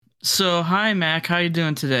So, hi Mac, how you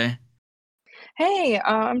doing today? Hey,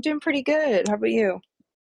 I'm doing pretty good. How about you?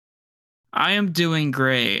 I am doing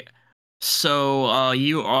great. So,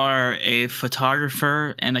 you are a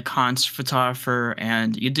photographer and a concert photographer,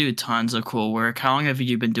 and you do tons of cool work. How long have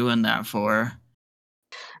you been doing that for?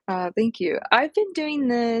 Thank you. I've been doing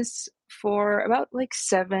this for about like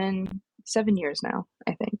seven years now,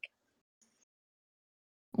 I think.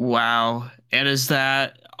 Wow. And is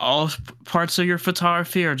that all parts of your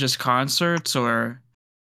photography, or just concerts, or?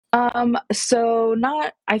 So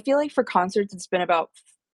not, I feel like for concerts, it's been about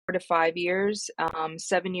 4 to 5 years.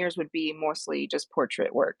 7 years would be mostly just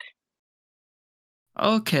portrait work.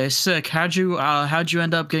 Okay, sick. How'd you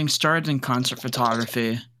end up getting started in concert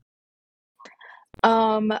photography?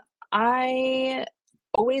 Um, I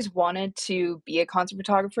always wanted to be a concert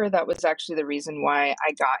photographer. That was actually the reason why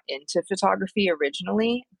I got into photography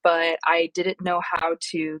originally, but I didn't know how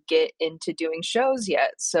to get into doing shows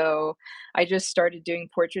yet. So I just started doing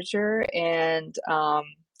portraiture and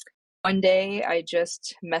one day I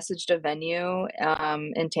just messaged a venue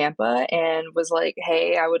in Tampa and was like,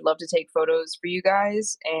 "Hey, I would love to take photos for you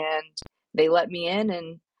guys." And they let me in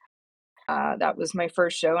and that was my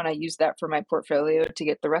first show, and I used that for my portfolio to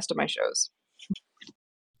get the rest of my shows.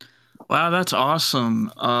 Wow, that's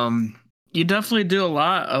awesome. You definitely do a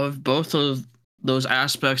lot of both of those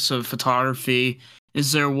aspects of photography.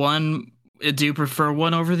 Is there one? Do you prefer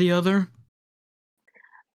one over the other?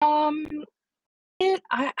 Um,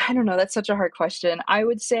 I don't know, that's such a hard question. I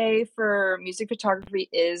would say for music photography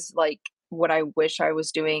is, like, what I wish I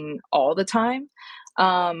was doing all the time.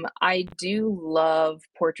 I do love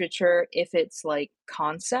portraiture if it's, like,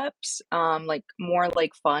 concepts, like, more,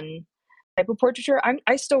 like, fun type of portraiture.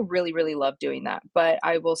 I still really, really love doing that, but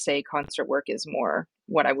I will say concert work is more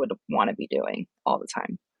what I would wanna be doing all the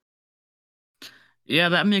time. Yeah,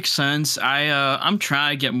 that makes sense. I'm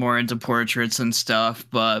trying to get more into portraits and stuff,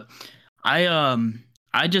 but I um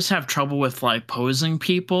I just have trouble with like posing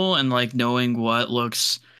people and like knowing what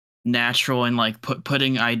looks natural and like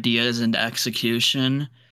putting ideas into execution.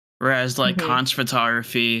 Whereas like Mhm. cons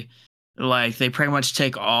photography, like they pretty much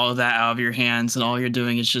take all of that out of your hands and all you're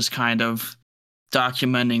doing is just kind of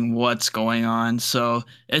documenting what's going on. So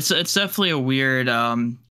it's definitely a weird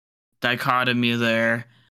dichotomy there.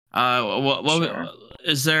 What Sure.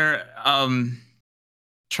 is there?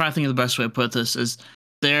 Trying to think of the best way to put this. Is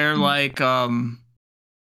there Mhm. like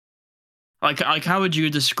how would you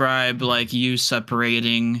describe like you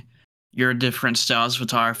separating your different styles of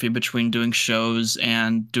photography between doing shows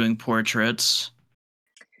and doing portraits?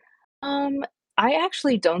 Um, I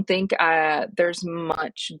actually don't think, there's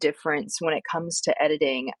much difference when it comes to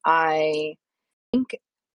editing. I think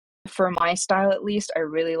for my style at least, I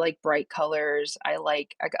really like bright colors. I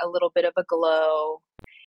like a little bit of a glow.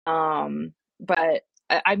 But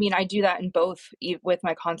I mean, I do that in both with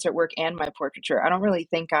my concert work and my portraiture. I don't really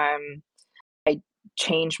think I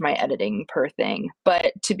change my editing per thing.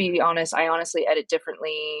 But to be honest, I honestly edit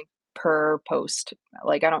differently per post.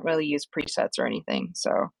 Like I don't really use presets or anything.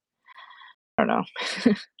 So I don't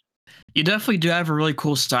know. You definitely do have a really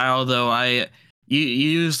cool style, though. You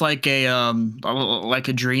use like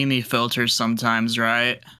a dreamy filter sometimes,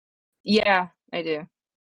 right? Yeah, I do.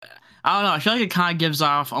 I don't know. I feel like it kind of gives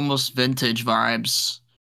off almost vintage vibes,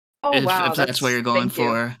 Oh, if wow, that's what that's you're going thank you.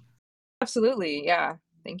 for. Absolutely, yeah,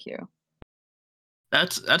 thank you.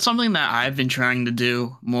 That's something that I've been trying to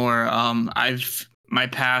do more. I've my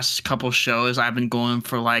past couple shows I've been going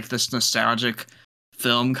for like this nostalgic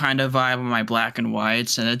film kind of vibe on my black and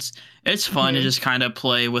whites, and it's fun to Mhm. just kind of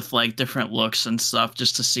play with like different looks and stuff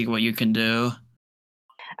just to see what you can do.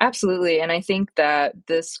 Absolutely, and I think that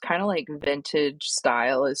this kinda, like, vintage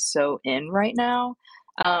style is so in right now,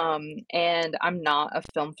 and I'm not a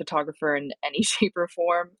film photographer in any shape or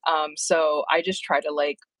form, so I just try to,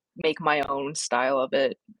 like, make my own style of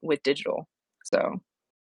it with digital, so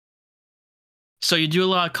So you do a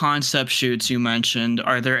lot of concept shoots you mentioned.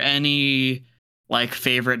 Are there any like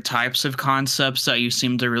favorite types of concepts that you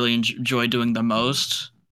seem to really enjoy doing the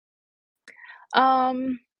most?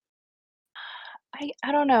 um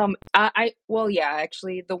I don't know. I well, yeah,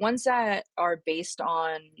 actually, the ones that are based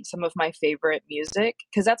on some of my favorite music,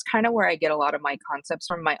 because that's kinda where I get a lot of my concepts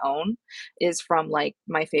from my own, is from, like,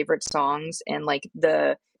 my favorite songs and, like,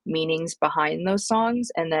 the meanings behind those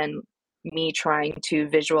songs, and then me trying to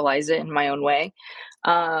visualize it in my own way.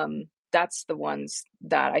 That's the ones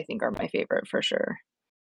that I think are my favorite for sure.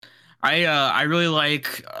 I really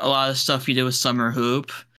like a lot of stuff you did with Summer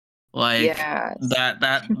Hoop. Like Yes.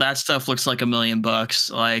 that stuff looks like $1,000,000.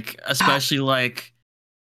 Like especially like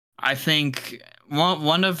I think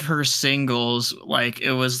one of her singles, like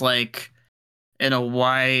it was like in a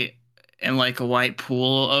white in like a white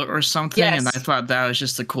pool or something, and I Yes. thought that was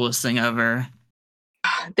just the coolest thing ever.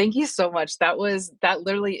 Thank you so much. That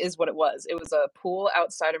literally is what it was. It was a pool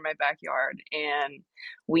outside of my backyard, and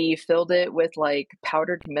we filled it with, like,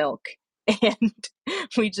 powdered milk, and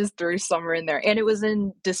we just threw summer in there, and it was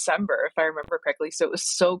in December, if I remember correctly, so it was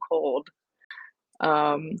so cold,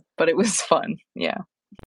 but it was fun, yeah.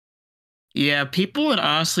 Yeah, people would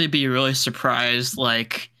honestly be really surprised,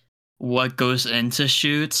 like, what goes into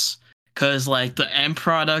shoots, because like the end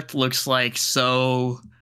product looks like so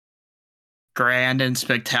grand and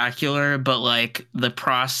spectacular, but like the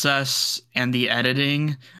process and the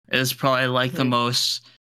editing is probably like the Mhm. most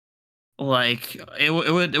like it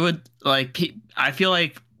would like I feel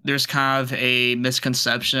like there's kind of a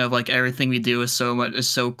misconception of like everything we do is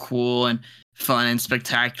so cool and fun and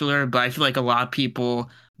spectacular, but I feel like a lot of people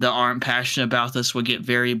that aren't passionate about this would get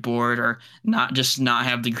very bored or not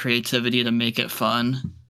have the creativity to make it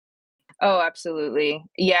fun. Oh, absolutely.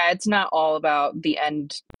 Yeah, it's not all about the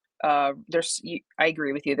end. I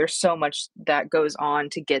agree with you. There's so much that goes on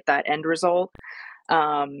to get that end result.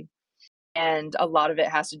 Um, and a lot of it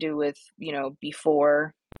has to do with,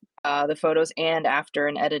 before the photos and after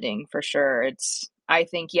and editing for sure. I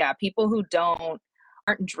think, yeah, people who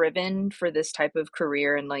aren't driven for this type of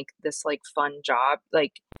career and like this like fun job,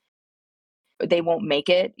 like they won't make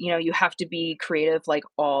it. You have to be creative like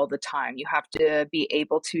all the time. You have to be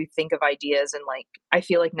able to think of ideas and like I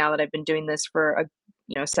feel like now that I've been doing this for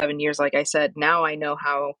 7 years like I said, now I know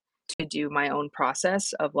how to do my own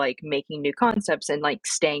process of like making new concepts and like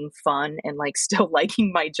staying fun and like still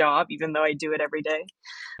liking my job even though I do it every day.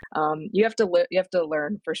 You have to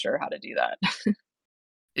learn for sure how to do that.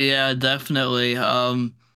 Yeah, definitely.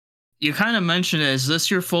 You kind of mentioned it. Is this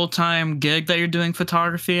your full-time gig that you're doing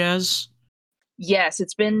photography as? Yes,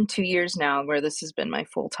 it's been 2 years now where this has been my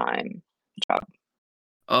full-time job.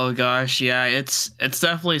 Oh gosh, yeah, it's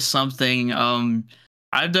definitely something.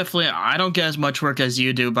 I don't get as much work as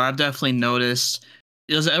you do, but I've definitely noticed.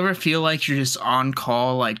 Does it ever feel like you're just on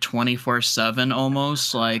call like 24/7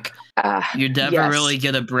 almost? Like you never Yes. really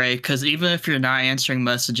get a break because even if you're not answering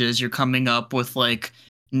messages, you're coming up with like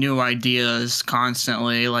new ideas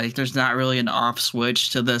constantly. Like there's not really an off switch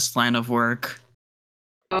to this line of work.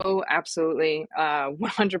 Oh, absolutely.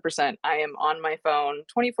 100%. I am on my phone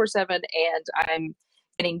 24/7 and I'm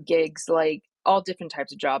getting gigs like all different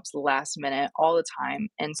types of jobs last minute all the time.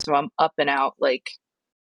 And so I'm up and out like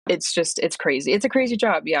it's crazy. It's a crazy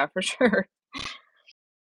job, yeah, for sure.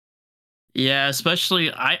 Yeah, especially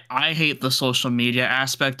I hate the social media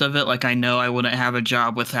aspect of it. Like I know I wouldn't have a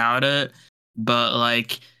job without it, but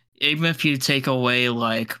like even if you take away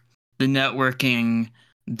like the networking,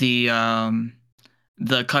 the um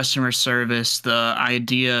the customer service, the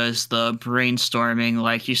ideas, the brainstorming,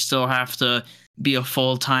 like you still have to be a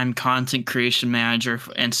full-time content creation manager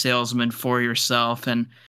and salesman for yourself, and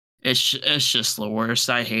it's just the worst.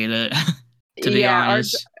 I hate it to be Yeah,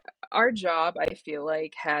 honest. our job I feel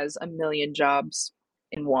like has a million jobs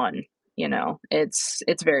in one,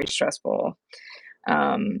 It's very stressful.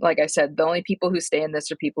 Like I said, the only people who stay in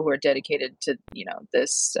this are people who are dedicated to,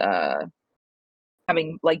 this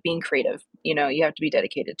having like being creative. You have to be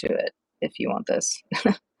dedicated to it if you want this.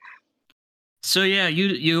 So yeah,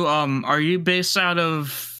 you are you based out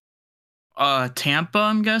of Tampa,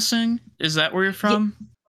 I'm guessing? Is that where you're Ye- from?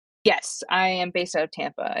 yes, I am based out of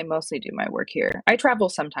Tampa. I mostly do my work here. I travel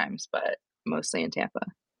sometimes, but mostly in Tampa.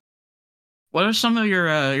 What are some of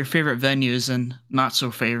your favorite venues and not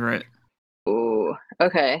so favorite? Ooh,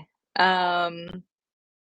 okay. Um,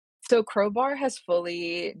 so Crowbar has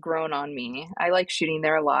fully grown on me. I like shooting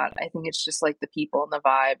there a lot. I think it's just like the people and the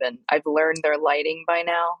vibe, and I've learned their lighting by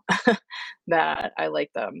now that I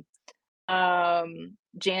like them.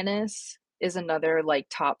 Janice is another, like,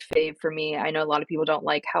 top fave for me. I know a lot of people don't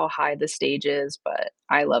like how high the stage is, but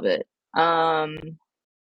I love it. Um,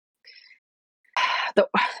 the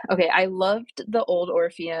okay, I loved the old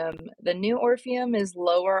Orpheum. The new Orpheum is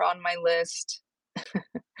lower on my list.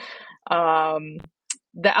 Um,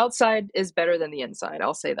 the outside is better than the inside,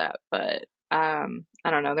 I'll say that, but, I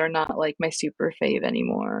don't know, they're not, like, my super fave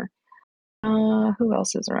anymore. Who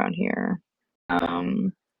else is around here?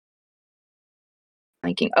 Um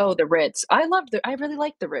Liking the Ritz. I really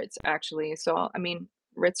like the Ritz, actually, so, I mean,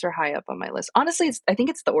 Ritz are high up on my list. Honestly, I think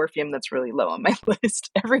it's the Orpheum that's really low on my list.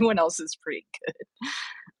 Everyone else is pretty good.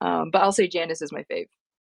 But I'll say Janice is my fave.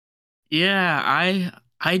 Yeah,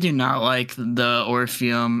 I do not like the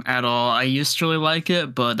Orpheum at all. I used to really like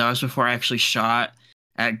it, but that was before I actually shot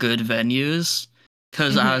at good venues.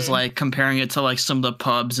 Cause I was Mhm. like comparing it to like some of the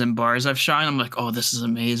pubs and bars I've shot, and I'm like, oh, this is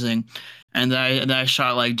amazing. And I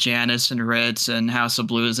shot like Janice and Ritz and House of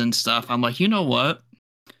Blues and stuff. I'm like, you know what?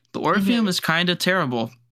 The Orpheum Mhm. is kind of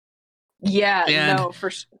terrible. Yeah, And no,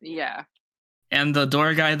 yeah. and the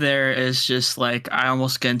door guy there is just like I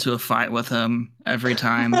almost get into a fight with him every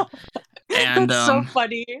time. And That's so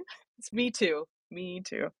funny. It's me too. Me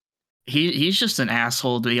too. he's just an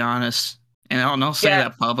asshole to be honest. And I'll say Yeah.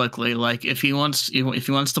 that publicly. Like if he wants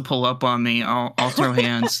to pull up on me, I'll throw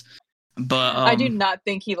hands. But I do not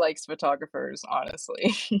think he likes photographers,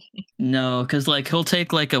 honestly. no, because like he'll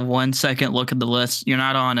take like a 1 second look at the list. You're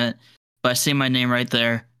not on it, but I see my name right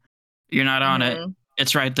there. You're not on it. Mhm.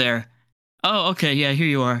 It's right there. Oh, okay, yeah, here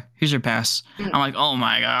you are. Here's your pass. Mm. I'm like, oh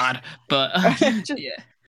my god. But Just yeah.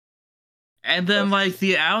 And then like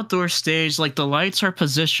the outdoor stage, like the lights are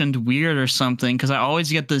positioned weird or something, because I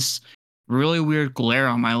always get this really weird glare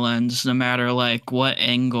on my lens, no matter like what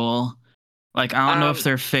angle. Like I don't know if um,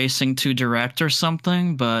 they're facing too direct or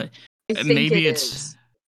something, but I think it maybe it's is.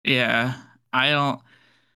 yeah. I don't.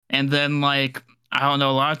 And then like I don't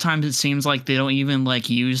know. A lot of times it seems like they don't even like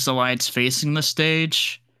use the lights facing the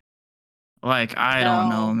stage. Like I don't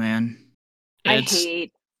know, No, man. I It's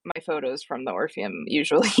hate my photos from the Orpheum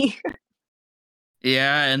usually.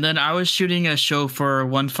 yeah. And then I was shooting a show for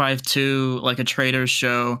 152, like a trader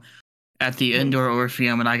show at the Mhm. indoor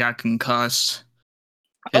Orpheum, and I got concussed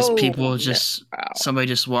because Oh, people no. just Wow. somebody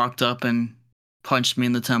just walked up and punched me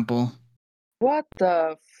in the temple. What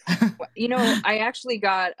the I actually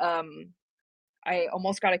got, I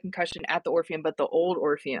almost got a concussion at the Orpheum, but the old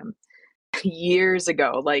Orpheum years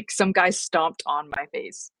ago, like, some guy stomped on my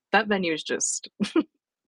face. That venue is just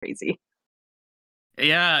crazy.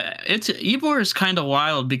 Yeah, it's Ybor is kind of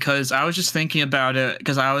wild because I was just thinking about it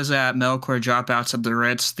because I was at Melkor Dropouts at the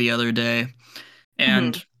Ritz the other day, Mhm.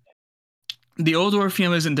 and the old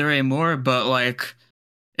Orpheum isn't there anymore. But like,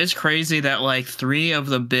 it's crazy that like three of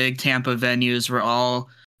the big Tampa venues were all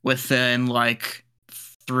within like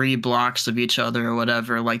 3 blocks of each other or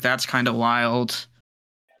whatever. Like that's kind of wild.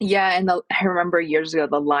 Yeah, and I remember years ago,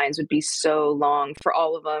 the lines would be so long for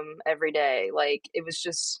all of them every day, like, it was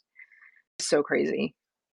just so crazy.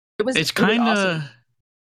 It's It was kind awesome. of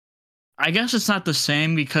I guess it's not the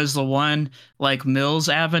same because the one like Mills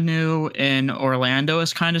Avenue in Orlando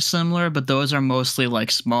is kind of similar, but those are mostly like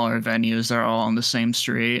smaller venues. They're all on the same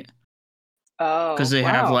street because Oh, they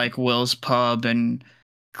have wow. like Will's Pub and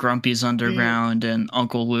Grumpy's Mm, Underground and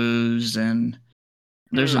Uncle Lou's and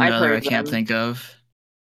there's I've another heard I of can't them. think of.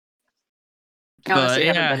 I But honestly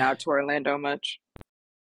haven't been yeah, out to Orlando much.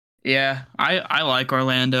 yeah, I like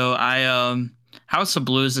Orlando. House of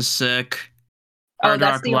Blues is sick. Oh, Hard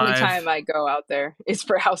that's Rock the only time Live. I go out there is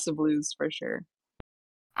for House of Blues for sure.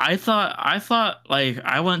 I thought like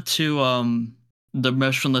I went to the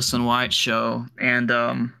Motionless in White show and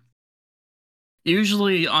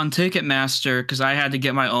usually on Ticketmaster because I had to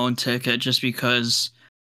get my own ticket just because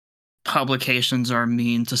publications are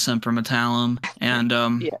mean to Semper Metallum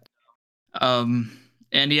Yeah. um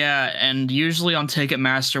and yeah, and usually on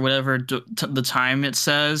Ticketmaster whatever the time it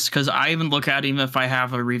says, because I even look at it even if I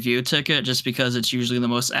have a review ticket just because it's usually the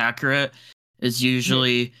most accurate, is Mhm.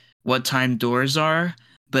 usually what time doors are.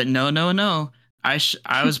 But no,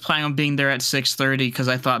 I was planning on being there at 6:30 because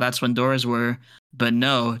I thought that's when doors were, but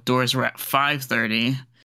no, doors were at 5:30,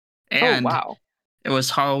 Oh, and wow. it was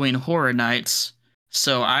Halloween Horror Nights,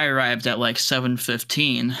 so I arrived at like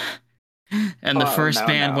 7:15, and the Oh, first no,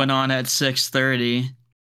 band went no. on at 6:30,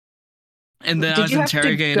 and then I Did was you have to go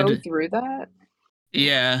interrogated. through that?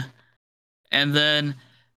 Yeah, and then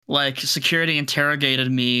like security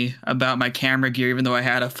interrogated me about my camera gear, even though I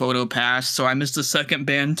had a photo pass, so I missed the second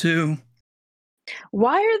band too.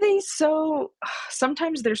 Why are they so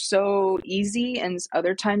sometimes they're so easy and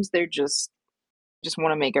other times they're just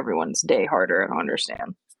wanna make everyone's day harder, I don't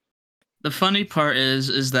understand. The funny part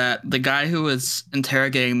is that the guy who was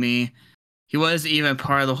interrogating me, he wasn't even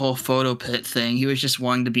part of the whole photo pit thing. He was just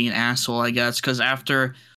wanting to be an asshole, I guess, because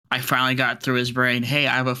after I finally got through his brain, hey,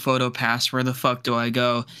 I have a photo pass. Where the fuck do I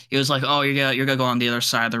go? He was like, oh, you're gonna go on the other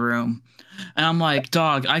side of the room. And I'm like,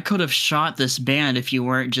 dog, I could have shot this band if you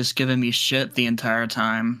weren't just giving me shit the entire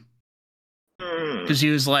time. Mm. Because he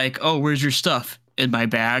was like, oh, where's your stuff? In my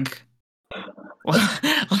bag.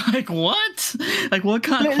 Like, what? Like, what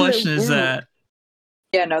kind of What in the question is world? that?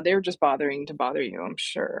 Yeah, no, they were just bothering to bother you, I'm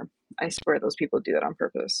sure. I swear those people do that on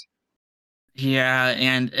purpose. Yeah,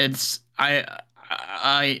 and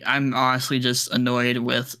I'm honestly just annoyed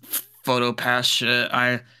with photo pass shit.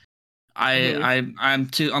 Mhm. I'm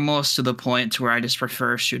almost to the point to where I just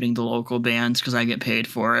prefer shooting the local bands because I get paid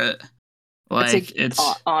for it. It's like, Like it's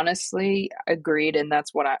honestly, agreed, and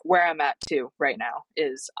that's what I where I'm at too right now,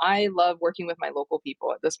 is I love working with my local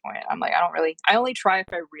people at this point. I'm like, I only try if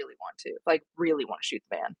I really want to, like, really wanna shoot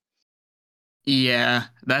the band. yeah,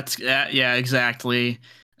 that's yeah, exactly.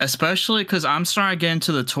 Especially because I'm starting to get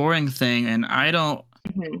into the touring thing, and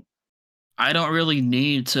Mhm. I don't really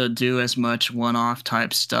need to do as much one-off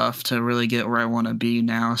type stuff to really get where I want to be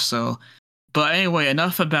now. So, but anyway,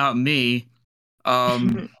 enough about me.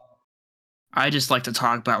 Um, I just like to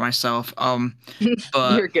talk about myself.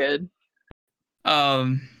 But You're good.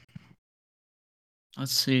 um,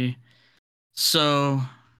 let's see. So,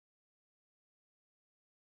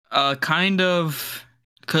 kind of,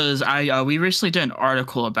 because I we recently did an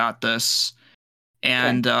article about this, Okay.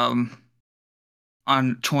 and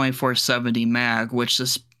on 2470 Mag, which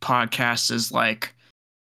this podcast is like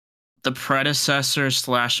the predecessor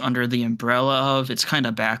slash under the umbrella of. It's kind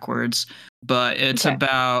of backwards, but it's Okay.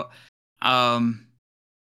 about um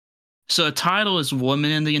so the title is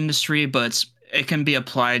woman in the industry, but it can be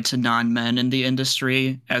applied to non-men in the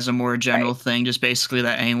industry as a more general Right. thing, just basically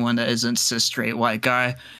that anyone that isn't cis straight white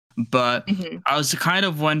guy. But Mhm. I was kind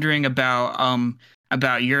of wondering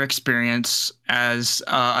about your experience as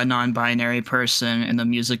a non-binary person in the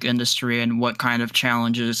music industry and what kind of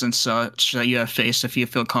challenges and such that you have faced, if you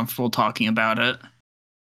feel comfortable talking about it.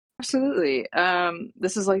 Absolutely.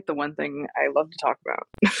 This is, like, the one thing I love to talk about.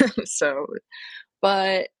 So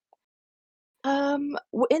but,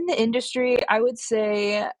 in the industry, I would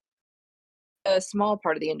say a small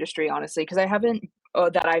part of the industry, honestly, because I haven't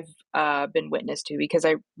that I've, been witness to, because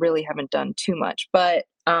I really haven't done too much, but,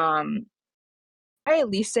 I at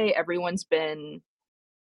least say everyone's been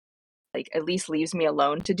like, at least leaves me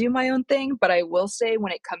alone to do my own thing, but I will say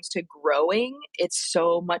when it comes to growing, it's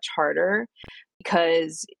so much harder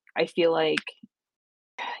because I feel like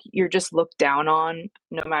you're just looked down on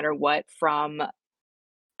no matter what from,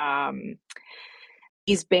 um,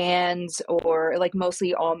 these bands, or, like,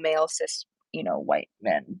 mostly all male cis, white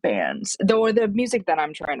men bands, though, or the music that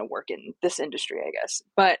I'm trying to work in this industry, I guess.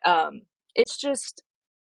 But, it's just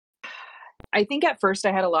I think at first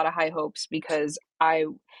I had a lot of high hopes because I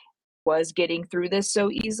was getting through this so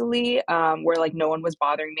easily, where, like, no one was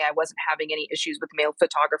bothering me. I wasn't having any issues with male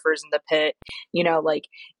photographers in the pit, like,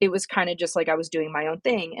 it was kinda just like I was doing my own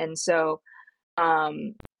thing, and so,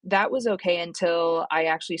 that was okay until I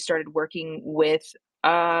actually started working with,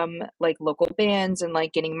 like, local bands and,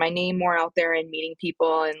 like, getting my name more out there and meeting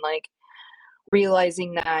people and, like,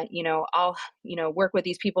 realizing that, I'll, work with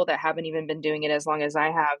these people that haven't even been doing it as long as I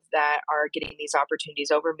have, that are getting these opportunities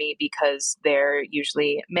over me because they're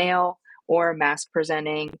usually male or mask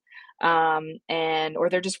presenting, and or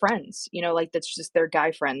they're just friends, like that's just their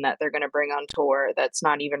guy friend that they're going to bring on tour, that's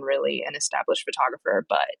not even really an established photographer,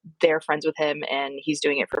 but they're friends with him and he's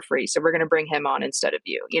doing it for free, so we're going to bring him on instead of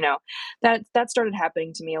you, that started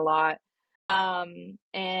happening to me a lot.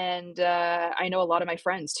 And I know a lot of my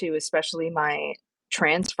friends too, especially my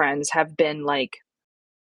trans friends, have been like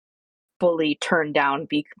fully turned down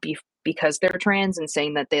because they're trans, and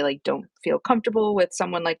saying that they like don't feel comfortable with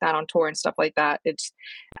someone like that on tour and stuff like that. It's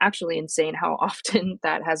actually insane how often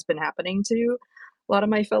that has been happening to a lot of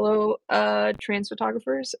my fellow trans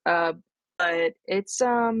photographers. But it's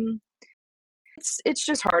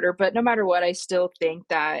just harder. But no matter what, I still think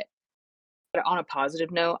that, but on a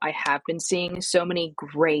positive note, I have been seeing so many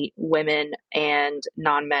great women and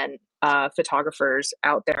non-men, photographers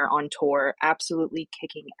out there on tour, absolutely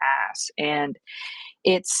kicking ass, and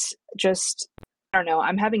it's just I don't know,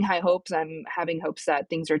 I'm having high hopes, I'm having hopes that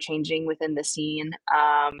things are changing within the scene,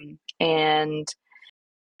 and,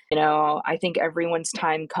 I think everyone's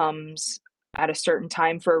time comes at a certain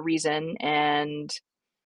time for a reason, and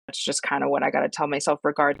that's just kinda what I gotta tell myself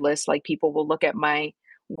regardless. Like, people will look at my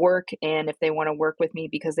work, and if they wanna work with me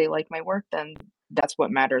because they like my work, then that's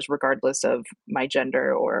what matters regardless of my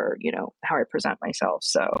gender or, how I present myself.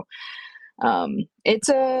 So, it's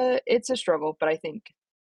a struggle, but I think,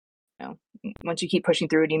 once you keep pushing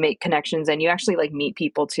through and you make connections and you actually, like, meet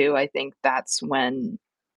people too, I think that's when,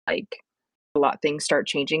 like, a lot things start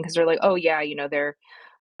changing because 'cause they're like, "Oh, yeah,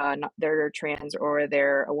 not they're trans or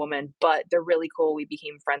they're a woman, but they're really cool. We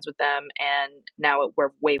became friends with them, and now we're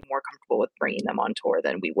way more comfortable with bringing them on tour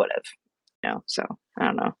than we would have." So I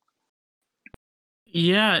don't know.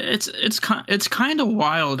 Yeah, it's kind of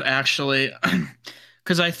wild actually,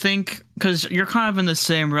 because I think because you're kind of in the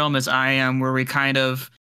same realm as I am, where we kind of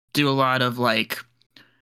do a lot of like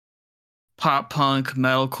pop punk,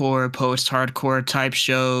 metalcore, post hardcore type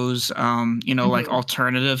shows, like Mhm.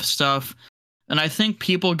 alternative stuff, and I think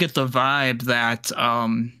people get the vibe that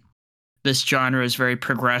this genre is very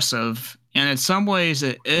progressive, and in some ways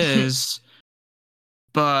it is,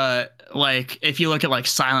 But like if you look at like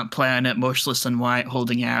Silent Planet, Motionless in White,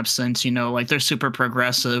 Holding Absence, like they're super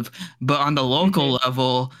progressive. But on the local Mhm.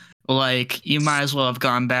 level, like you might as well have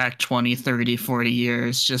gone back 20, 30, 40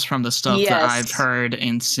 years just from the stuff that I've Yes. heard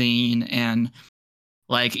and seen. And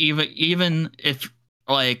like even if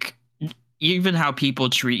like even how people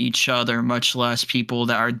treat each other, much less people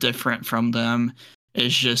that are different from them,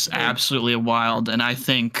 is just Mhm. absolutely wild. And I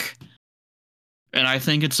think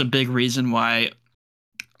it's a big reason why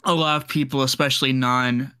a lot of people, especially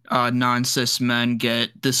non cis men,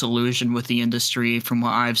 get disillusioned with the industry. From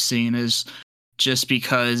what I've seen, is just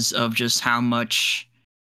because of just how much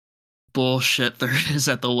bullshit there is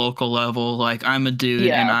at the local level. Like I'm a dude,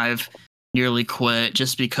 and Yeah. I've nearly quit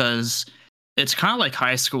just because it's kind of like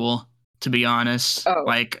high school, to be honest. Oh,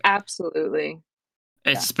 Like absolutely.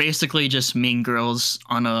 Yeah. it's basically just Mean Girls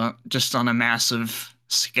on a massive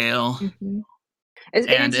scale, Mhm. And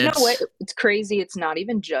and it's, you know what? it's It's crazy. It's not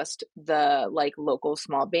even just the, like, local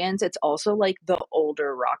small bands, it's also, like, the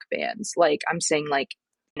older rock bands. Like, I'm saying, like,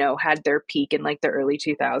 had their peak in, like, the early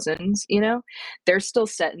 2000s, you know? They're still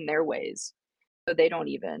set in their ways, so they don't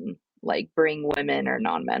even, like, bring women or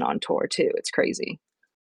non-men on tour too. It's crazy.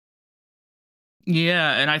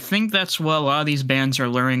 Yeah, and I think that's what a lot of these bands are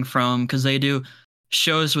learning from because they do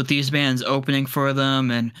shows with these bands opening for them,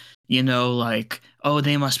 and like, oh,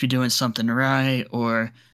 they must be doing something right,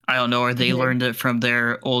 or I don't know, or they Mhm. learned it from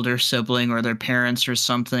their older sibling or their parents or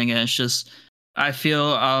something. And it's just, I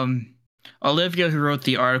feel Olivia, who wrote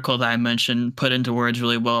the article that I mentioned, put into words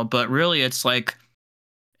really well, but really, it's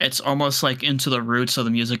almost like into the roots of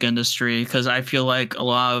the music industry because I feel like a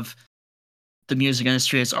lot of the music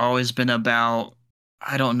industry has always been about,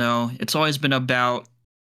 I don't know, it's always been about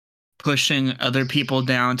pushing other people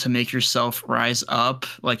down to make yourself rise up.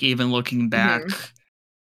 Like even looking back Mhm.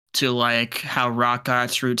 to like how rock got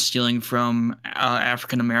its roots stealing from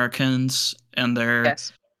African Americans and their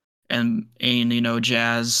Yes. and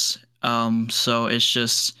jazz. So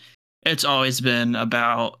it's always been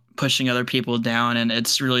about pushing other people down, and it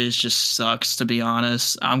just sucks, to be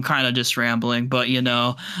honest. I'm kind of just rambling, but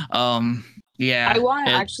um I yeah, wanna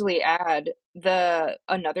it actually add the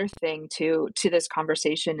another thing to this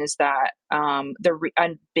conversation is that, a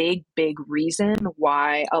big, big reason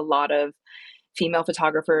why a lot of female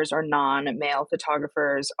photographers or non-male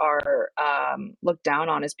photographers are, looked down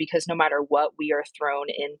on is because no matter what, we are thrown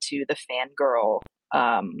into the fangirl,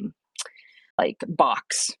 um, like,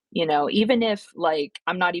 box, even if, like,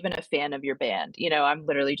 I'm not even a fan of your band, I'm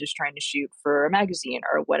literally just trying to shoot for a magazine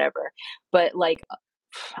or whatever, but, like,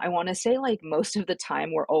 I wanna say, like, most of the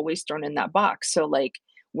time, we're always thrown in that box, so, like,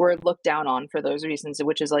 we're looked down on for those reasons,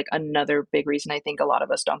 which is, like, another big reason I think a lot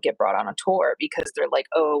of us don't get brought on a tour because they're like,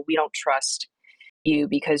 "Oh, we don't trust you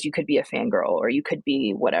because you could be a fangirl or you could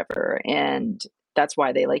be whatever," and that's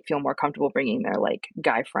why they, like, feel more comfortable bringing their, like,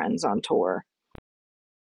 guy friends on tour.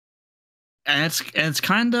 and it's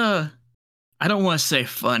kind of, I don't want to say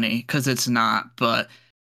funny because it's not, but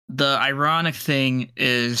the ironic thing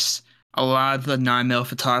is a lot of the non-male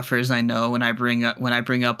photographers I know, when I bring up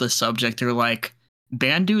the subject, they're like,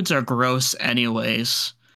 band dudes are gross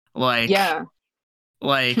anyways. Like Yeah.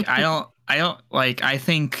 I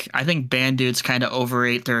think band dudes kind of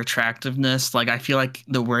overrate their attractiveness. Like I feel like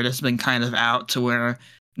the word has been kind of out to where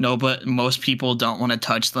no, but most people don't want to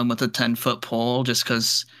touch them with a 10-foot pole just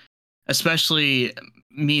because, especially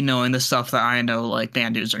me knowing the stuff that I know, like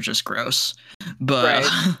band dudes are just gross. But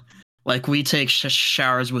Right. like we take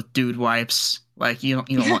showers with dude wipes. Like you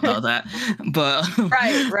don't want none of that. But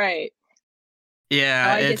Right, right. No,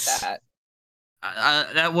 yeah, I get it's that.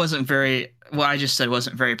 that wasn't very, what I just said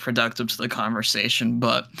wasn't very productive to the conversation.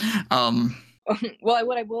 But um Well,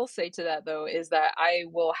 what I will say to that though is that I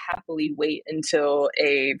will happily wait until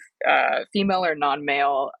a female or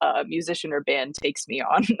non-male musician or band takes me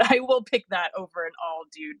on. I will pick that over an all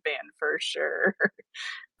dude band for sure.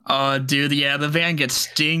 oh dude, yeah, the van gets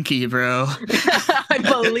stinky, bro. I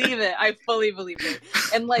believe it. I fully believe it.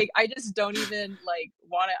 And like I just don't even like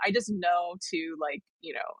want to I just know to like,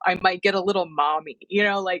 I might get a little mommy,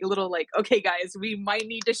 like a little like, okay guys, we might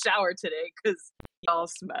need to shower today cuz y'all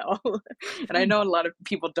smell. And I know a lot of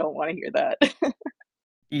people don't want to hear that.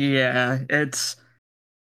 Yeah, it's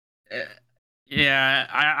uh, yeah,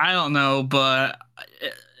 I don't know, but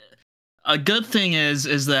a good thing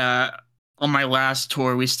is that on my last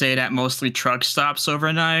tour we stayed at mostly truck stops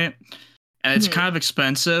overnight, and it's Mhm. kind of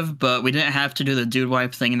expensive, but we didn't have to do the dude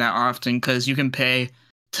wipe thing that often because you can pay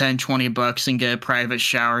 10-20 bucks and get a private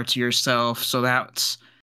shower to yourself. So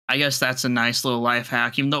I guess that's a nice little life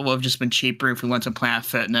hack, even though it would have just been cheaper if we went to Planet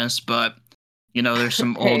Fitness. But there's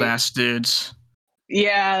some old Hey, ass dudes.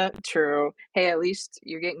 Yeah, true. Hey, at least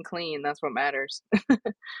you're getting clean. That's what matters.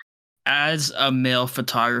 As a male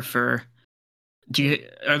photographer, do Mhm. you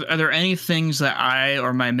are there any things that I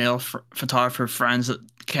or my male photographer friends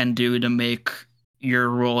can do to make your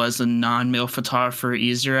role as a non-male photographer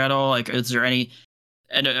easier at all? Like, is there any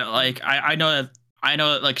and like I know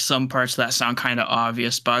that like some parts of that sound kind of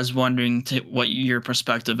obvious, but I was wondering what your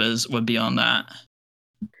perspective is would be on that.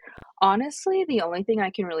 Honestly, the only thing I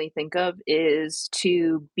can really think of is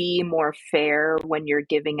to be more fair when you're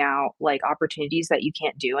giving out, like, opportunities that you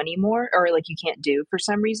can't do anymore or, like, you can't do for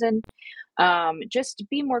some reason. Just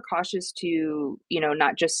be more cautious to,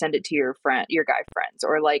 not just send it to your guy friends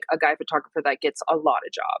or, like, a guy photographer that gets a lot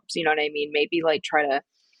of jobs, you know what I mean? Maybe, like, try to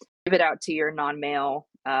give it out to your non-male,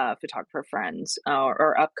 photographer friends,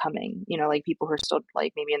 or upcoming, like, people who are still,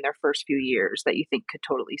 like, maybe in their first few years that you think could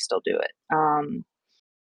totally still do it.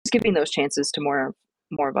 Just giving those chances to more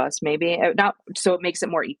of us, maybe, not so it makes it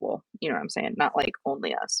more equal, you know what I'm saying? Not, like,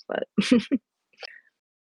 only us, but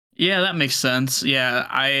Yeah, that makes sense. Yeah,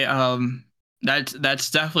 that's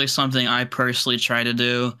definitely something I personally try to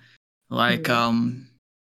do. Like Mhm.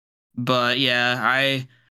 but yeah, I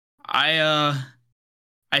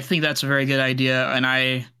I think that's a very good idea, and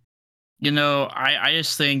I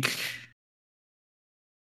just think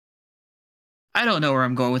I don't know where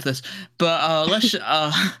I'm going with this, but let's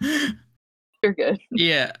You're good.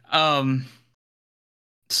 yeah,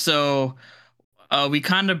 so we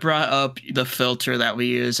kind of brought up the filter that we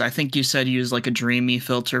use. I think you said you use like a dreamy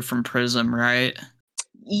filter from Prism, right?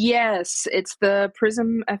 Yes, it's the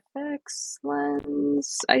Prism FX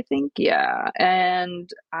lens, I think, yeah, and,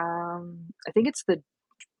 I think it's the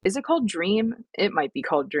is it called Dream? It might be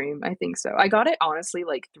called Dream, I think so. I got it honestly,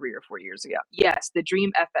 like, 3 or 4 years ago. Yes, the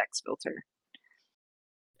Dream FX filter.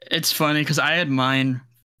 It's funny because I had mine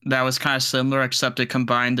that was kind of similar, except it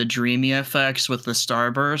combined the dreamy effects with the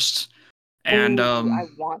starburst. And Oh, I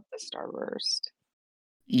want the Starburst.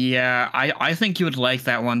 yeah, I think you would like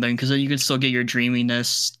that one then because then you can still get your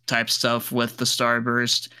dreaminess type stuff with the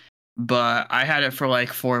starburst. But I had it for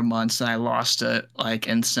like 4 months and I lost it like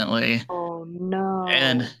instantly. Oh,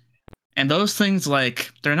 And no. and those things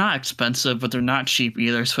like they're not expensive, but they're not cheap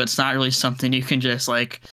either. So it's not really something you can just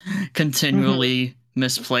like Mhm. continually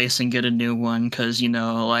misplace and get a new one because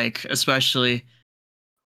like especially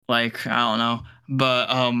like I don't know, but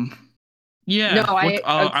No, yeah. What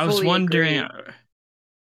I I was fully wondering. agree.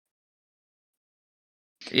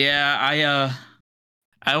 Yeah,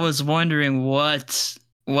 I was wondering what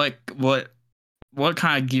what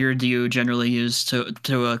kind of gear do you generally use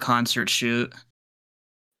to a concert shoot?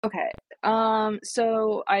 Okay,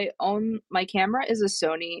 so I own my camera is a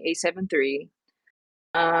Sony A7 III,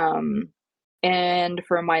 um, and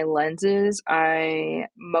for my lenses, I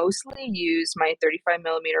mostly use my 35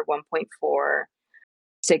 millimeter 1.4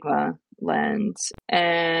 Sigma lens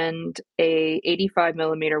and a 85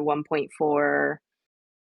 millimeter 1.4,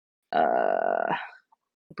 uh,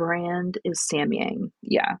 brand is Samyang,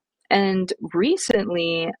 yeah, and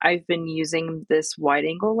recently, I've been using this wide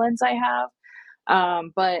angle lens I have,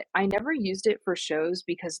 but I never used it for shows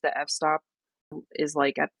because the f-stop is,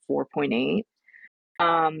 like, at 4.8,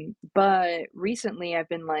 but recently, I've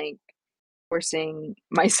been, like, forcing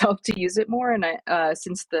myself to use it more, and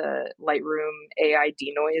since the Lightroom AI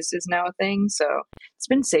denoise is now a thing, so it's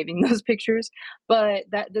been saving those pictures, but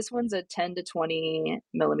this one's a 10 to 20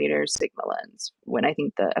 millimeter Sigma lens when I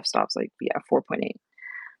think the f-stop's, like, yeah, 4.8.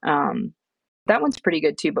 Um, that one's pretty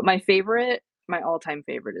good too, but my all-time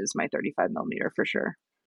favorite is my 35 millimeter for sure.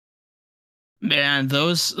 Man,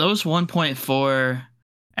 those 1.4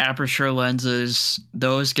 aperture lenses,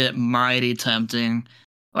 those get mighty tempting.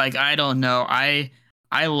 Like I don't know. I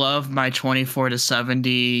love my 24 to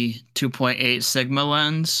 70 2.8 Sigma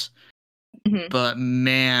lens, Mhm. but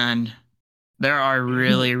man, there are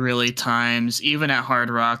really times even at Hard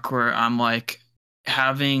Rock where I'm like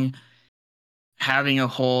having having a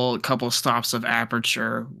whole couple stops of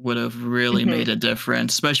aperture would have really made Mhm. a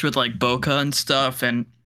difference, especially with like bokeh and stuff and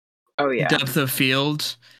Oh, yeah. depth of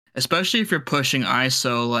field. Especially if you're pushing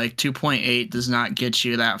ISO, like 2.8 does not get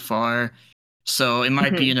you that far. So it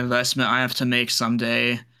might be Mhm. an investment I have to make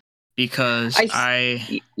someday because I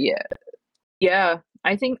s yeah. Yeah.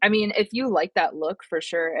 I mean, if you like that look for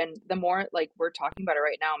sure, and the more, like, we're talking about it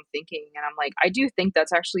right now, I'm thinking, and I'm like, I do think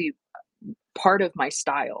that's actually part of my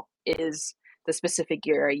style is the specific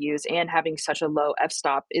gear I use, and having such a low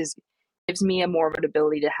f-stop is gives me a more of an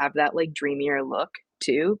ability to have that, like, dreamier look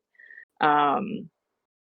too. Um,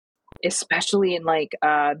 especially in, like,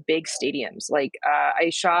 big stadiums, like, I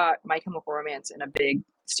shot My Chemical Romance in a big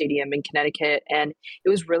stadium in Connecticut, and it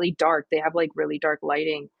was really dark. They have, like, really dark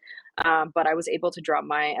lighting, but I was able to drop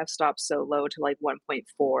my f-stop so low to, like,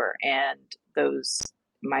 1.4, and those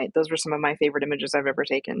those were some of my favorite images I've ever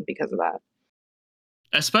taken because of that.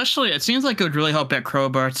 Especially, it seems like it would really help at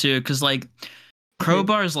Crowbar too, because like Mhm.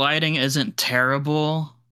 Crowbar's lighting isn't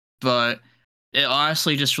terrible, but it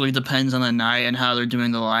honestly just really depends on the night and how they're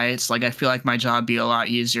doing the lights. Like I feel like my job be a lot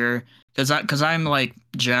easier because I'm like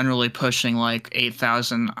generally pushing like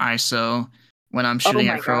 8,000 ISO when I'm Oh shooting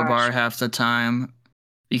at my Crowbar gosh. half the time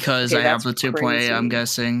because Okay, I have that's the 2.8. I'm crazy.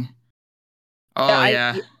 guessing. Yeah, Oh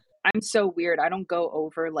yeah, I'm so weird. I don't go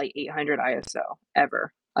over, like, 800 ISO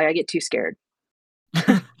ever. Like, I get too scared.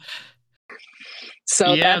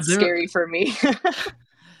 So yeah. that's scary for me.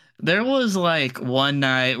 There was like one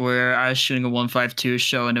night where I was shooting a 152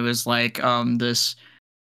 show and it was like this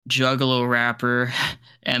Juggalo rapper,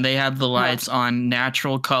 and they had the Uh-huh. lights on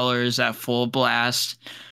natural colors at full blast,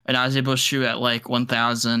 and I was able to shoot at like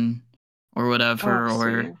 1,000 or Oh, whatever see.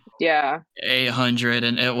 or Yeah. 800,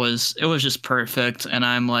 and it was just perfect. And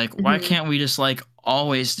I'm like, why Mhm. can't we just like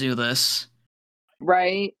always do this?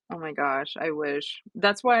 Right? Oh my gosh, I wish.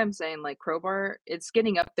 That's why I'm saying, like, Crowbar, it's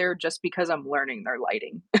getting up there just because I'm learning their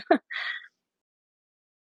lighting.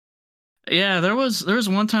 Yeah, there was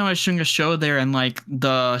one time I was shooting a show there, and like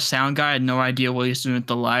the sound guy had no idea what he was doing with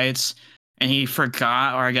the lights, and he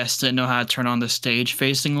forgot, or I guess didn't know how to turn on the stage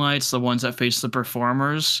facing lights, the ones that face the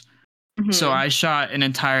performers. So Mhm. I shot an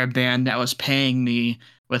entire band that was paying me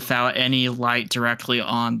without any light directly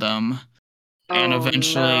on them. And Oh,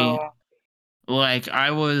 eventually, no. like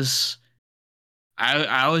I was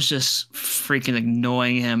just freaking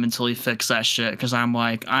ignoring him until he fixed that shit because I'm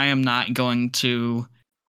like, I am not going to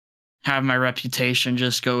have my reputation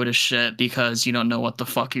just go to shit because you don't know what the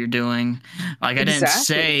fuck you're doing. Like I didn't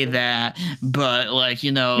say Exactly. that, but like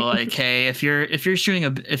like hey, if you're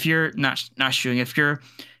shooting if you're not shooting, if you're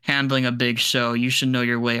handling a big show, you should know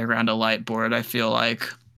your way around a light board. I feel like.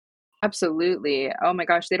 Absolutely. Oh my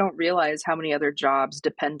gosh, they don't realize how many other jobs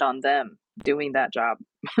depend on them doing that job.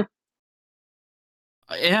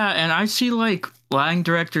 Yeah, and I see like lighting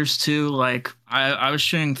directors too. Like I was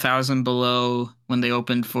shooting Thousand Below when they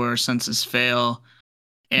opened for Census Fail,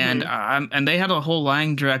 and Mhm. and they had a whole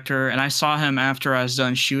line director, and I saw him after I was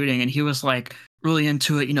done shooting, and he was like really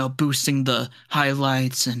into it, boosting the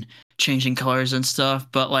highlights and changing colors and stuff.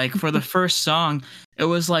 But like for the first song, it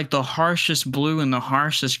was like the harshest blue and the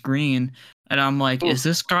harshest green, and I'm like, is Oof.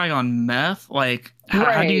 this guy on meth? Like how do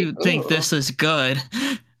Right. you think Ooh. this is good?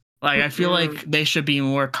 Like I feel Mm-mm. like they should be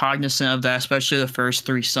more cognizant of that, especially the first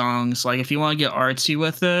three songs. Like if you want to get artsy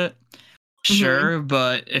with it, Mhm. sure,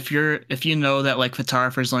 but if you know that like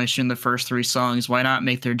photographers only shooting the first three songs, why not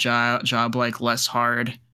make their job like less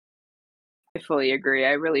hard? I fully agree.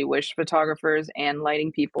 I really wish photographers and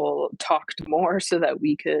lighting people talked more so that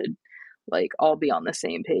we could, like, all be on the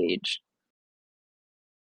same page.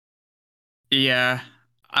 Yeah.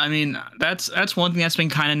 I mean, that's one thing that's been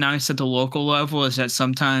kind of nice at the local level is that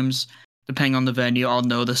sometimes depending on the venue, I'll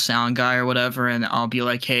know the sound guy or whatever and I'll be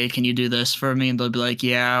like, "Hey, can you do this for me?" And they'll be like,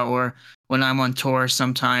 "Yeah." Or when I'm on tour,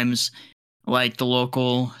 sometimes like the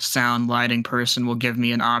local sound lighting person will give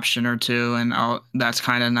me an option or two and that's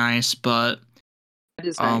kind of nice, but That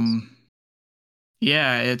is nice. um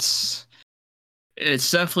yeah, it's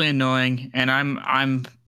definitely annoying, and I'm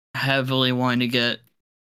heavily wanting to get.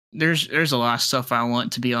 There's a lot of stuff I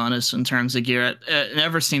want, to be honest, in terms of gear. It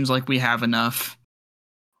never seems like we have enough.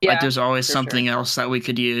 Like Yeah, there's always for sure. something else that we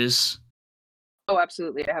could use. Oh,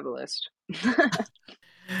 absolutely, I have a list.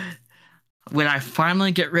 When I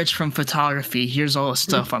finally get rich from photography, here's all the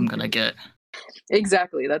stuff I'm gonna get.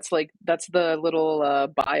 Exactly, that's the little,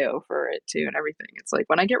 bio for it too and everything. It's like,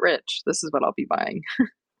 "When I get rich, this is what I'll be buying."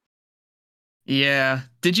 Yeah.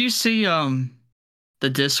 Did you see the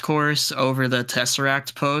discourse over the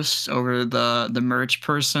Tesseract post over the merch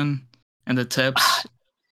person and the tips?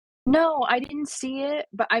 No, I didn't see it,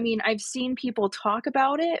 but, I mean, I've seen people talk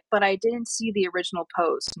about it, but I didn't see the original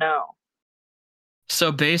post, no.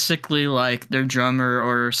 So basically, like their drummer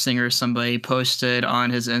or singer, somebody posted on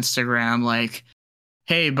his Instagram, like,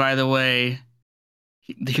 "Hey, by the way,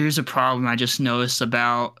 here's a problem I just noticed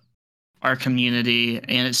about our community,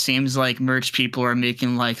 and it seems like merch people are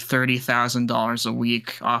making like $30,000 a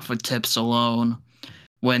week off of tips alone,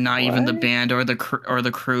 when not even the What? band or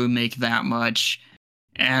the crew make that much."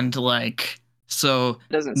 And like, so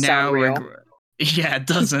Doesn't sound now real. yeah, it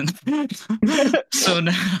doesn't. So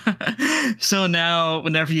now, so now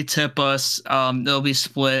whenever you tip us, they'll be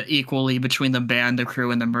split equally between the band, the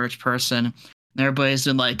crew, and the merch person. And everybody's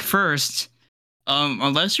been like, first,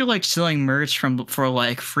 Unless you're like selling merch for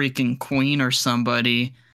like freaking Queen or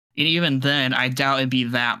somebody, and even then, I doubt it'd be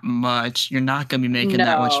that much. You're not gonna be making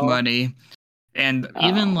that much No. money. And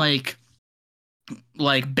even Oh.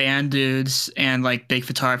 like band dudes and like big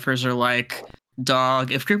photographers are like,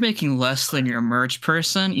 dog, if you're making less than your merch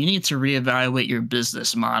person, you need to reevaluate your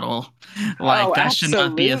business model. Like Oh, that should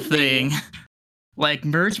not be a absolutely. thing. Like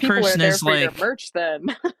Those merch people are person there is for your like, merch then.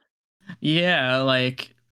 yeah, like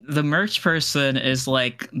the merch person is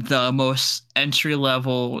like the most entry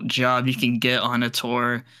level job you can get on a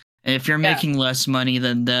tour. And if you're Yeah. making less money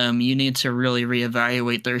than them, you need to really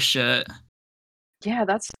reevaluate their shit. Yeah,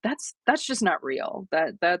 that's just not real.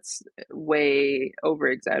 That's way over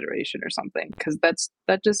exaggeration or something. Because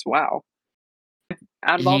that just wow.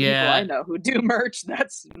 Out of all the people I Yeah, know who do merch,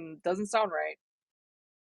 that's doesn't sound right.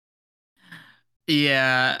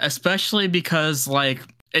 yeah, especially because like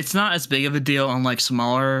it's not as big of a deal on like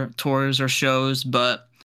smaller tours or shows, but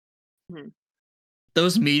Mhm,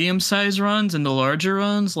 those medium-sized runs and the larger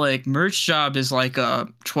runs, like merch job is like a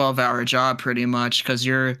 12-hour job pretty much because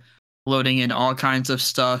you're loading in all kinds of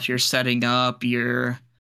stuff, you're setting up, you're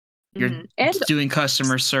mhm, and doing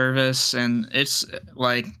customer service, and it's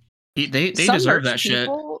like they some deserve merch that shit.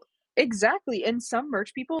 people exactly, and some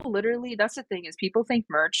merch people literally that's the thing is people think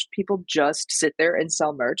merch people just sit there and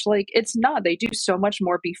sell merch, like, it's not, they do so much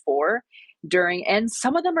more before, during, and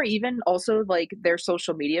some of them are even also, like, their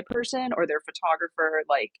social media person or their photographer,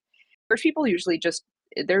 like, merch people usually just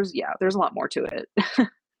there's yeah, there's a lot more to it, for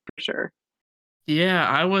sure. Yeah,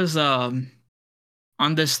 I was on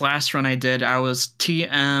this last run I did, I was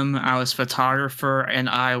TM, I was photographer, and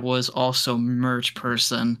I was also merch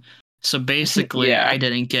person. So basically, Yeah. I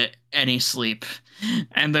didn't get any sleep.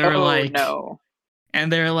 And they were Oh, like, no.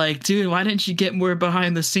 dude, why didn't you get more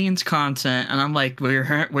behind the scenes content? And I'm like,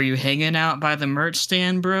 were you hanging out by the merch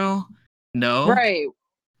stand, bro? No. Right.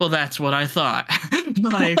 Well, that's what I thought.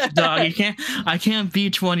 Like, dog, I can't be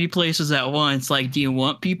 20 places at once. Like, do you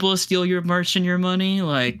want people to steal your merch and your money?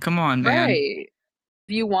 Like, come on, man. Right.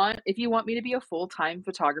 If you want me to be a full-time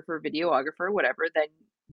photographer, videographer, whatever, then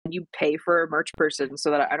you pay for a merch person so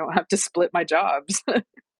that I don't have to split my jobs.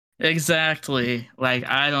 Exactly. Like,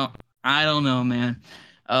 I don't know, man.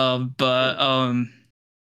 But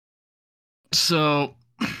so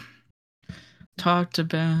talked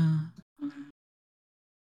about.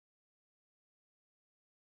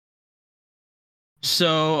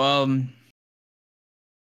 So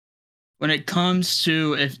when it comes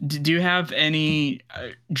to if do you have any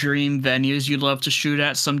dream venues you'd love to shoot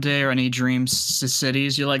at someday, or any dream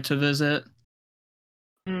cities you like to visit?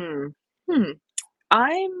 Hmm. Hmm.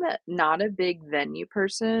 I'm not a big venue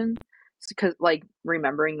person because, like,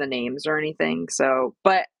 remembering the names or anything, so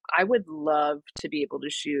but I would love to be able to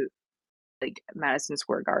shoot, like, Madison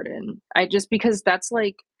Square Garden. I just because that's,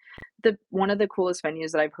 like, the one of the coolest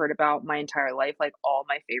venues that I've heard about my entire life, like, all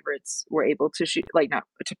my favorites were able to shoot like, not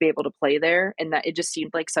to be able to play there, and that it just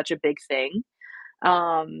seemed like such a big thing,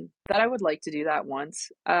 that I would like to do that once,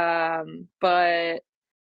 but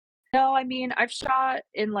no, I mean, I've shot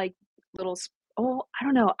in, like, little s oh, I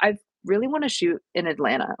don't know, I really wanna shoot in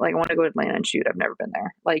Atlanta, like, I wanna go to Atlanta and shoot, I've never been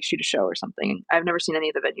there, like, shoot a show or something. I've never seen any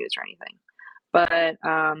of the venues or anything, but,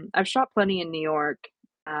 I've shot plenty in New York,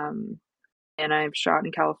 um, and I've shot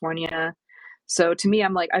in California, so to me,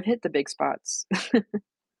 I'm like, I've hit the big spots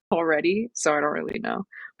already, so I don't really know,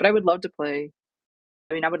 but I would love to play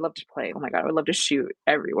I mean, I would love to play, oh my god, I would love to shoot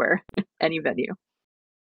everywhere, any venue.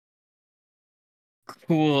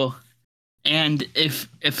 Cool. And if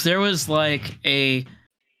there was like a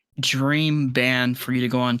dream band for you to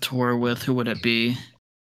go on tour with, who would it be?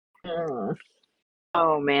 Mm.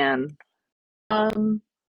 Oh, man. Um,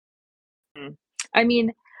 I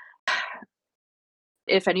mean,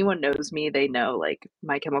 if anyone knows me, they know, like,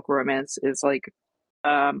 My Chemical Romance is, like,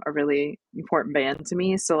 a really important band to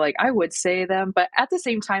me, so, like, I would say them, but at the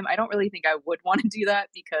same time, I don't really think I would wanna do that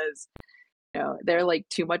because, they're, like,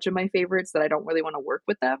 too much of my favorites that I don't really wanna work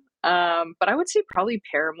with them, but I would say probably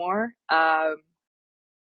Paramore,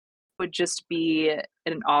 would just be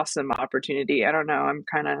an awesome opportunity. I don't know,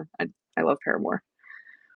 I love Paramore.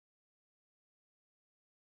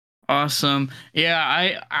 Awesome.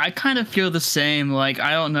 Yeah, I kind of feel the same. Like,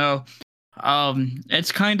 I don't know.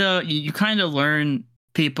 It's kind of you kind of learn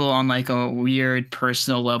people on like a weird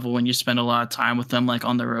personal level when you spend a lot of time with them, like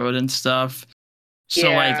on the road and stuff.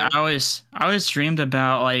 So like Yeah. I always dreamed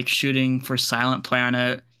about like shooting for Silent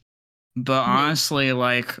Planet, but Mhm. honestly,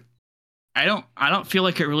 like I don't feel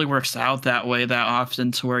like it really works out that way that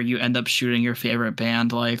often to where you end up shooting your favorite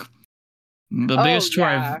band. Like the Oh, biggest tour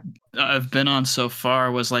yeah. I've been on so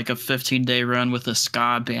far was like a 15-day run with a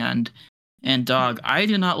ska band, And dog, Mhm. I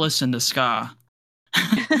do not listen to ska.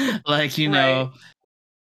 Like, Right.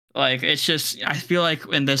 like it's just I feel like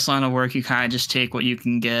in this line of work you kind of just take what you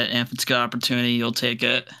can get, and if it's good opportunity, you'll take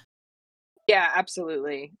it. Yeah,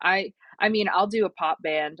 absolutely. I mean, I'll do a pop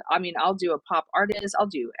band. I mean, I'll do a pop artist.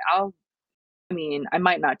 I mean, I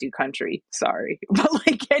might not do country, sorry, but,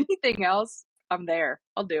 like, anything else, I'm there.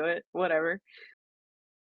 I'll do it, whatever.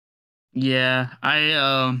 Yeah,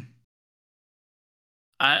 I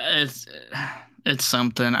it's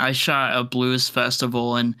something. I shot a blues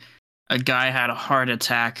festival and a guy had a heart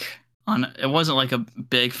attack on it wasn't like a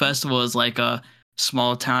big festival, it was like a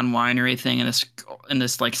small town winery thing and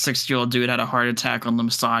this like 60-year-old dude had a heart attack on the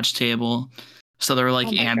massage table. So there were Oh like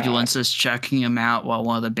my god. ambulances checking him out while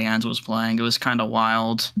one of the bands was playing. It was kind of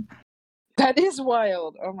wild. That is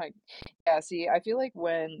wild. Oh my yeah, see, I feel like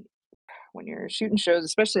when you're shooting shows,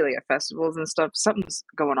 especially, like, at festivals and stuff, something's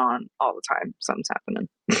going on all the time. Something's happening.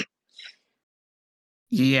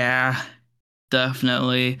 Yeah,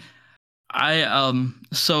 definitely. I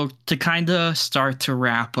so to kind of start to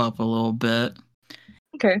wrap up a little bit,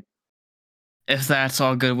 Okay, if that's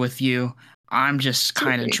all good with you. I'm just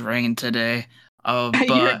kind of absolutely. drained today. You're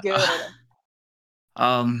But good.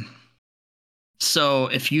 um so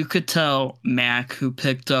if you could tell Mac who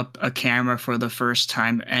picked up a camera for the first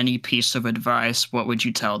time any piece of advice, what would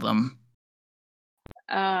you tell them?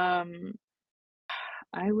 Um,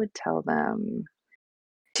 I would tell them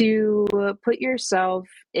to put yourself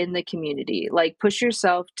in the community, like, push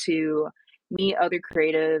yourself to meet other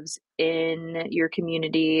creatives in your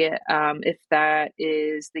community, if that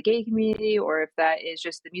is the gay community or if that is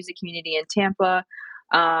just the music community in Tampa,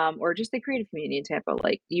 or just the creative community in Tampa,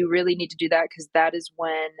 like, you really need to do that because that is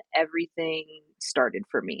when everything started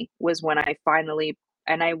for me, was when I finally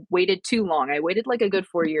and I waited too long, I waited, like, a good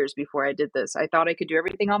 4 years before I did this. I thought I could do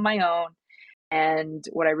everything on my own, and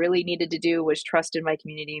what I really needed to do was trust in my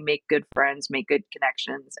community, make good friends, make good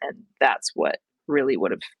connections, and that's what really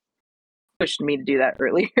would have pushed me to do that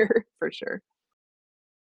earlier for sure.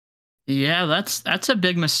 Yeah, that's a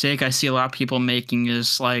big mistake I see a lot of people making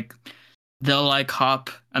is like they'll like hop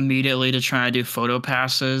immediately to try to do photo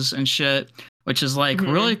passes and shit, which is like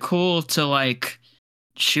really Mhm. cool to like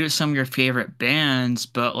shoot some of your favorite bands,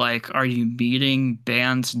 but like are you meeting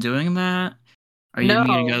bands doing that? Are you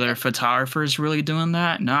meeting No, other photographers really doing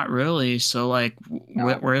that? Not really. So like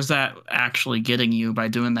no. where's that actually getting you by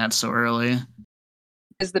doing that so early?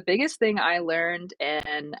 Is the biggest thing I learned,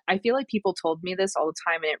 and I feel like people told me this all the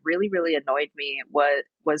time, and it really, really annoyed me, what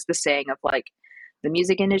was the saying of like, the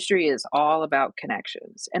music industry is all about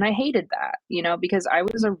connections. And I hated that, because I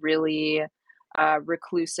was a really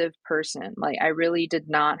reclusive person. Like I really did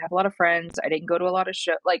not have a lot of friends. I didn't go to a lot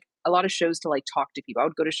of shows to like talk to people. I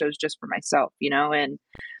would go to shows just for myself, and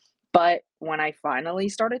but when I finally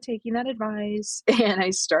started taking that advice and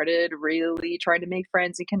I started really trying to make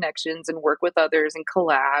friends and connections and work with others and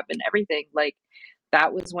collab and everything, like,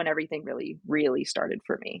 that was when everything really, really started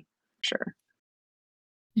for me. Sure.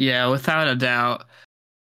 Yeah, without a doubt.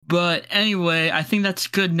 But anyway, I think that's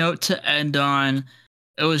a good note to end on.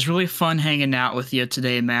 It was really fun hanging out with you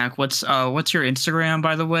today, Mac. What's your Instagram,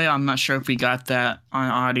 by the way? I'm not sure if we got that on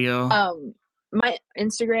audio. Um, my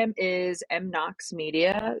Instagram is mknox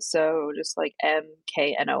media, so just like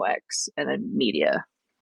MKNOX and then media.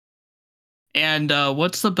 And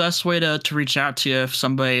what's the best way to reach out to you if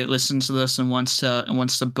somebody listens to this and wants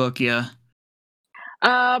to book you?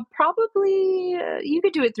 Probably you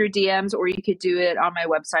could do it through DMs or you could do it on my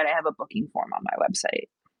website. I have a booking form on my website,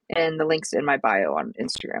 and the link's in my bio on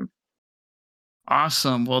Instagram.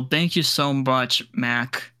 Awesome. Well, thank you so much,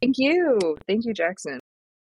 Mac. Thank you. Thank you, Jackson.